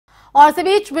और इसी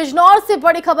बीच बिजनौर से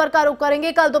बड़ी खबर का रुख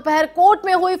करेंगे। कल दोपहर कोर्ट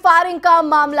में हुई फायरिंग का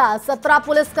मामला, 17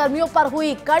 पुलिसकर्मियों पर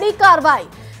हुई कड़ी कार्रवाई।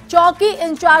 चौकी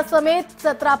इंचार्ज समेत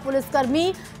 17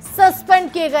 पुलिसकर्मी सस्पेंड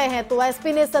किए गए हैं। तो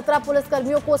एसपी ने 17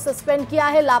 पुलिसकर्मियों को सस्पेंड किया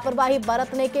है। लापरवाही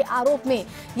बरतने के आरोप में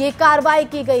ये कार्रवाई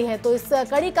की गई है। तो इस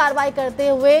कड़ी कार्रवाई करते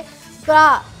हुए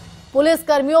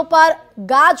पुलिसकर्मियों पर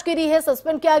गाज गिरी है,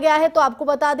 सस्पेंड किया गया है। तो आपको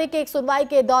बता दें कि एक सुनवाई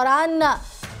के दौरान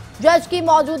जज की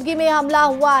मौजूदगी में हमला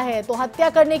हुआ है। तो हत्या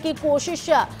करने की कोशिश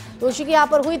दोषी की यहां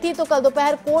पर हुई थी। तो कल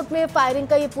दोपहर कोर्ट में फायरिंग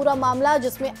का ये पूरा मामला,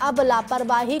 जिसमें अब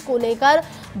लापरवाही को लेकर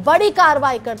बड़ी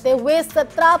कार्रवाई करते हुए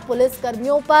 17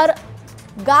 पुलिसकर्मियों पर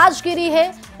गाज गिरी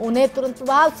है। उन्हें तुरंत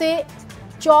प्रभाव से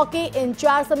चौकी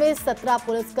इंचार्ज समेत 17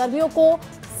 पुलिसकर्मियों को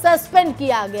सस्पेंड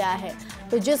किया गया है।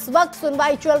 तो जिस वक्त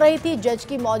सुनवाई चल रही थी, जज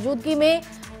की मौजूदगी में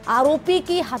आरोपी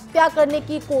की हत्या करने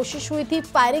की कोशिश हुई थी,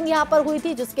 फायरिंग यहां पर हुई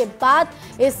थी, जिसके बाद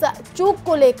इस चूक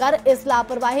को लेकर, इस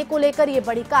लापरवाही को लेकर ये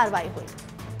बड़ी कार्रवाई हुई।